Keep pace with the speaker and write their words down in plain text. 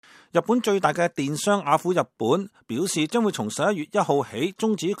日本最大嘅電商雅虎日本表示，將會從11月1號起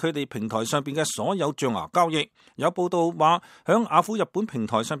終止佢哋平台上邊嘅所有象牙交易。有報道話，響雅虎日本平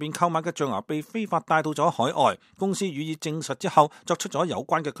台上邊購買嘅象牙被非法帶到咗海外，公司予以證實之後，作出咗有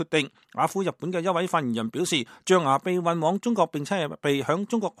關嘅決定。雅虎日本嘅一位發言人表示，象牙被運往中國，並且係被響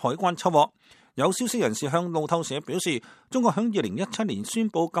中國海關緝獲。有消息人士向路透社表示，中國響2017年宣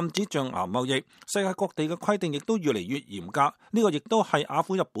布禁止象牙貿易，世界各地嘅規定亦都越嚟越嚴格，呢個亦都係雅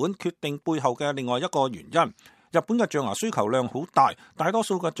虎日本決定背後嘅另外一個原因。日本嘅象牙需求量好大，大多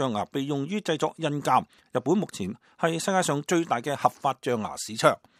數嘅象牙被用於製作印鑑。日本目前係世界上最大嘅合法象牙市場。